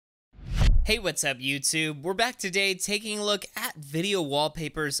Hey, what's up YouTube? We're back today taking a look at video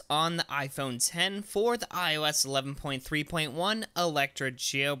wallpapers on the iPhone X for the iOS 11.3.1 Electra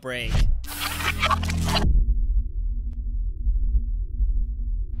jailbreak.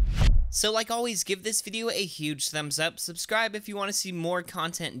 So like always, give this video a huge thumbs up, subscribe if you want to see more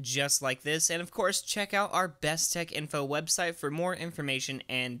content just like this, and of course check out our Best Tech Info website for more information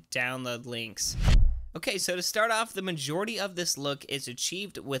and download links. Okay, so to start off, the majority of this look is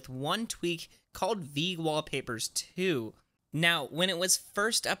achieved with one tweak called V Wallpapers 2. Now, when it was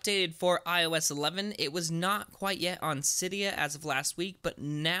first updated for iOS 11, it was not quite yet on Cydia as of last week, but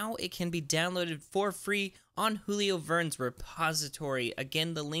now it can be downloaded for free on Julio Verne's repository.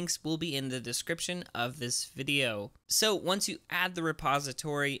 Again, the links will be in the description of this video. So once you add the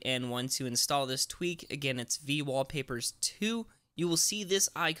repository and once you install this tweak, again, it's V Wallpapers 2, you will see this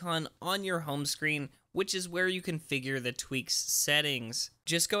icon on your home screen, which is where you configure the tweak's settings.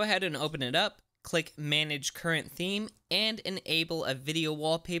 Just go ahead and open it up, click Manage Current Theme, and enable a video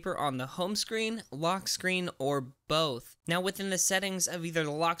wallpaper on the home screen, lock screen, or both. Now within the settings of either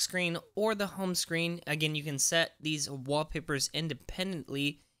the lock screen or the home screen, again you can set these wallpapers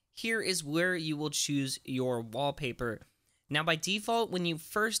independently. Here is where you will choose your wallpaper. Now by default, when you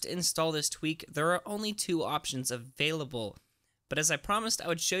first install this tweak, there are only two options available. But as I promised, I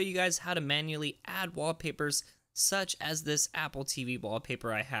would show you guys how to manually add wallpapers such as this Apple TV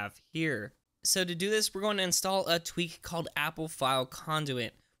wallpaper I have here. So to do this, we're going to install a tweak called Apple File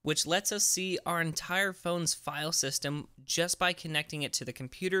Conduit, which lets us see our entire phone's file system just by connecting it to the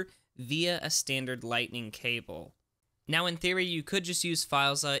computer via a standard lightning cable. Now in theory, you could just use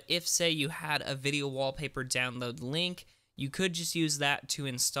Filesa if say you had a video wallpaper download link. You could just use that to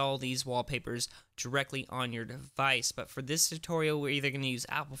install these wallpapers directly on your device, but for this tutorial we're either going to use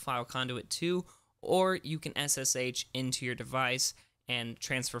Apple File Conduit 2 or you can SSH into your device and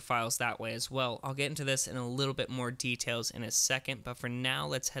transfer files that way as well. I'll get into this in a little bit more details in a second, but for now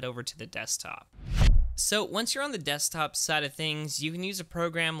let's head over to the desktop. So once you're on the desktop side of things, you can use a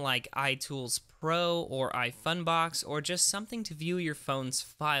program like iTools Pro or iFunbox or just something to view your phone's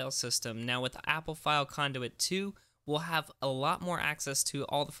file system. Now with Apple File Conduit 2, we'll have a lot more access to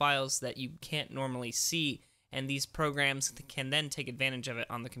all the files that you can't normally see, and these programs can then take advantage of it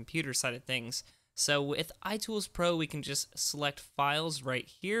on the computer side of things. So with iTools Pro, we can just select files right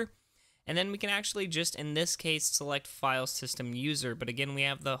here, and then we can actually just, in this case, select file system user, but again, we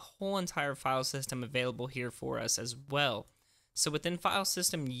have the whole entire file system available here for us as well. So within file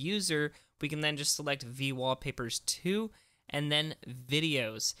system user, we can then just select V Wallpapers 2, and then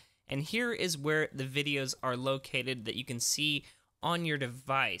videos. And here is where the videos are located that you can see on your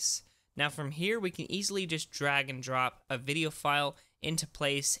device. Now from here, we can easily just drag and drop a video file into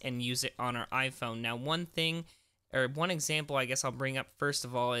place and use it on our iPhone. Now one example I guess I'll bring up first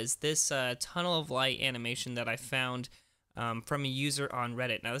of all is this tunnel of light animation that I found from a user on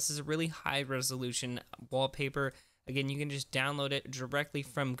Reddit. Now this is a really high resolution wallpaper. Again, you can just download it directly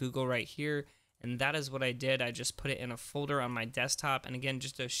from Google right here. And that is what I did. I just put it in a folder on my desktop. And again,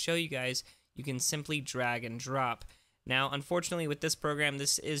 just to show you guys, you can simply drag and drop. Now, unfortunately, with this program,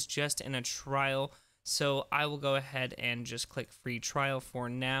 this is just in a trial. So I will go ahead and just click free trial for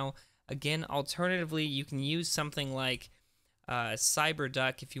now. Again, alternatively, you can use something like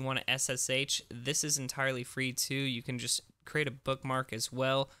CyberDuck if you want to SSH. This is entirely free too. You can just create a bookmark as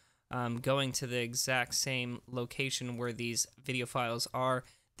well, going to the exact same location where these video files are.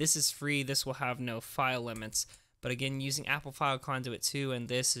 This is free, this will have no file limits, but again, using Apple File Conduit 2 and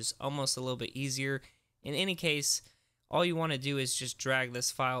this is almost a little bit easier. In any case, all you want to do is just drag this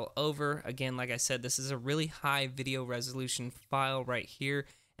file over. Again, like I said, this is a really high video resolution file right here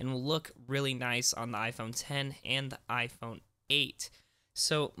and will look really nice on the iPhone X and the iPhone 8.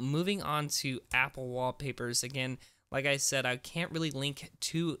 So moving on to Apple wallpapers, again, like I said, I can't really link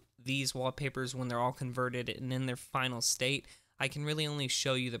to these wallpapers when they're all converted and in their final state. I can really only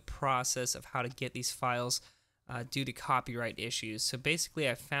show you the process of how to get these files due to copyright issues. So basically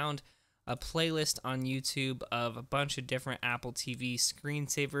I found a playlist on YouTube of a bunch of different Apple TV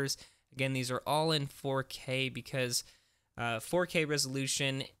screensavers. Again, these are all in 4K because 4K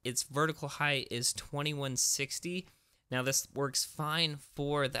resolution, its vertical height is 2160. Now this works fine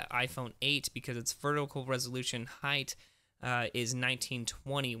for the iPhone 8 because its vertical resolution height is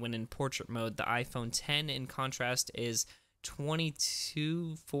 1920 when in portrait mode. The iPhone X in contrast is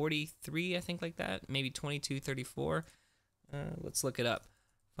 2243, I think, like that, maybe 2234. Let's look it up.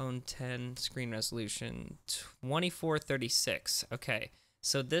 Phone 10 screen resolution 2436. Okay,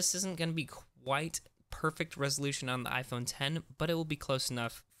 so this isn't going to be quite perfect resolution on the iPhone X, but it will be close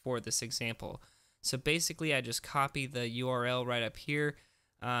enough for this example. So basically, I just copy the URL right up here,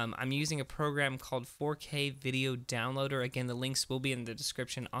 I'm using a program called 4K Video Downloader. Again, the links will be in the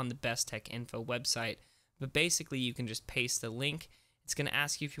description on the Best Tech Info website. But basically, you can just paste the link. It's going to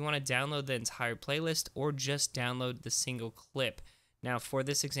ask you if you want to download the entire playlist or just download the single clip. Now, for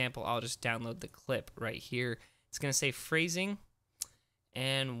this example, I'll just download the clip right here. It's going to say phrasing.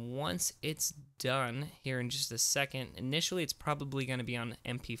 And once it's done here in just a second, initially it's probably going to be on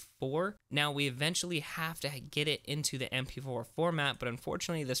MP4. Now we eventually have to get it into the MP4 format, but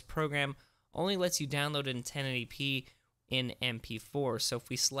unfortunately this program only lets you download it in 1080p in MP4. So if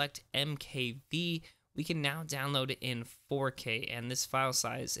we select MKV, we can now download it in 4K, and this file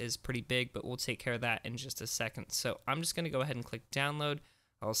size is pretty big, but we'll take care of that in just a second. So I'm just going to go ahead and click download.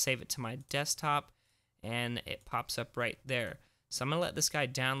 I'll save it to my desktop, and it pops up right there. So I'm going to let this guy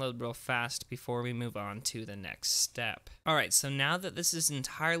download real fast before we move on to the next step. Alright, so now that this is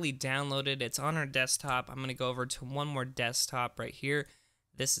entirely downloaded, it's on our desktop. I'm going to go over to one more desktop right here.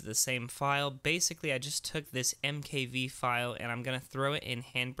 This is the same file. Basically, I just took this MKV file and I'm going to throw it in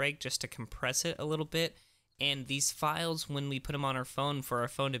Handbrake just to compress it a little bit. And these files, when we put them on our phone for our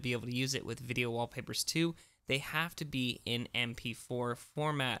phone to be able to use it with Video Wallpapers 2, they have to be in MP4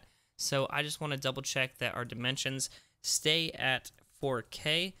 format. So I just want to double check that our dimensions stay at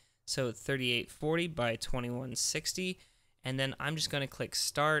 4K, so 3840 by 2160, and then I'm just going to click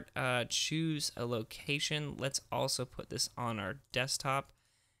start, choose a location. Let's also put this on our desktop,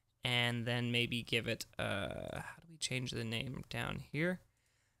 and then maybe give it, how do we change the name down here?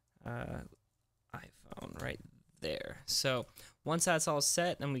 iPhone right there. So once that's all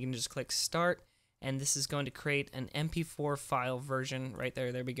set, then we can just click start, and this is going to create an MP4 file version right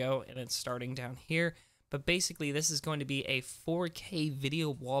there. There we go, and it's starting down here. But basically, this is going to be a 4K video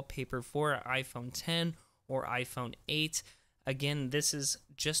wallpaper for iPhone 10 or iPhone 8. Again, this is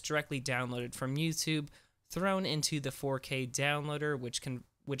just directly downloaded from YouTube, thrown into the 4K downloader,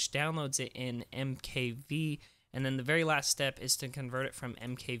 which downloads it in MKV. And then the very last step is to convert it from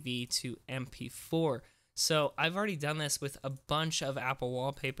MKV to MP4. So I've already done this with a bunch of Apple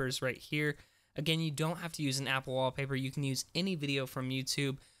wallpapers right here. Again, you don't have to use an Apple wallpaper. You can use any video from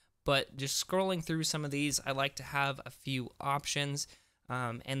YouTube. But just scrolling through some of these, I like to have a few options,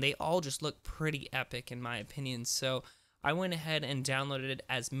 and they all just look pretty epic in my opinion. So I went ahead and downloaded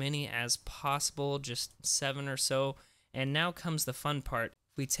as many as possible, just 7 or so. And now comes the fun part.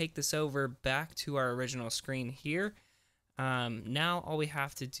 If we take this over back to our original screen here, now all we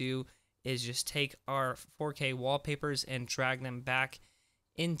have to do is just take our 4K wallpapers and drag them back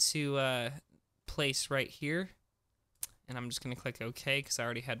into place right here. And I'm just going to click OK because I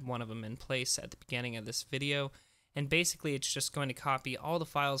already had one of them in place at the beginning of this video. And basically, it's just going to copy all the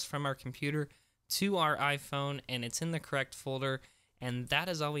files from our computer to our iPhone, and it's in the correct folder, and that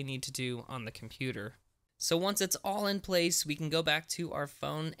is all we need to do on the computer. So once it's all in place, we can go back to our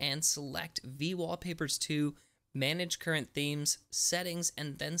phone and select vWallpapers 2, manage current themes, settings,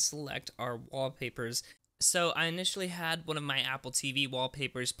 and then select our wallpapers. So I initially had one of my Apple TV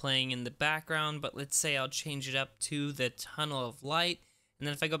wallpapers playing in the background, but let's say I'll change it up to the tunnel of light. And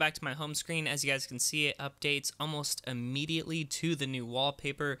then if I go back to my home screen, as you guys can see, it updates almost immediately to the new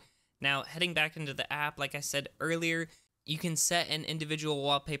wallpaper. Now, heading back into the app, like I said earlier, you can set an individual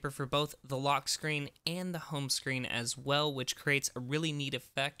wallpaper for both the lock screen and the home screen as well, which creates a really neat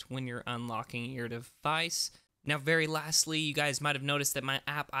effect when you're unlocking your device. Now, very lastly, you guys might have noticed that my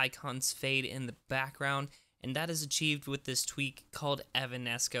app icons fade in the background, and that is achieved with this tweak called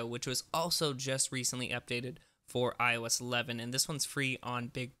Evanesco, which was also just recently updated for iOS 11, and this one's free on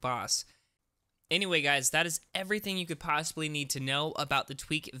Big Boss. Anyway, guys, that is everything you could possibly need to know about the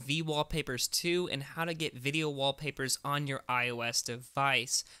tweak vWallpapers 2 and how to get video wallpapers on your iOS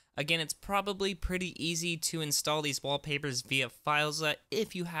device. Again, it's probably pretty easy to install these wallpapers via FileZilla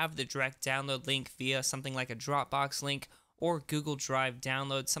if you have the direct download link via something like a Dropbox link or Google Drive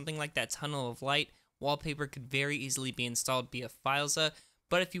download, something like that Tunnel of Light wallpaper could very easily be installed via FileZilla.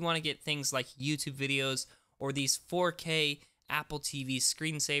 But if you want to get things like YouTube videos or these 4K Apple TV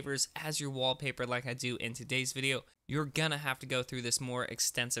screensavers as your wallpaper like I do in today's video, you're gonna have to go through this more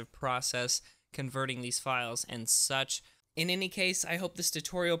extensive process, converting these files and such. In any case, I hope this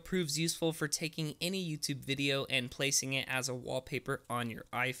tutorial proves useful for taking any YouTube video and placing it as a wallpaper on your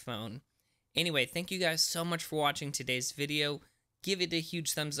iPhone. Anyway, thank you guys so much for watching today's video. Give it a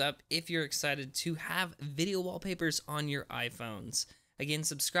huge thumbs up if you're excited to have video wallpapers on your iPhones. Again,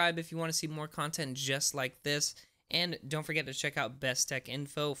 subscribe if you want to see more content just like this. And don't forget to check out Best Tech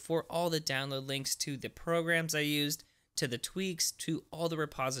Info for all the download links to the programs I used, to the tweaks, to all the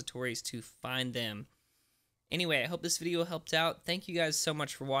repositories to find them. Anyway, I hope this video helped out. Thank you guys so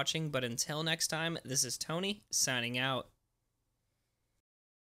much for watching, but until next time, this is Tony, signing out.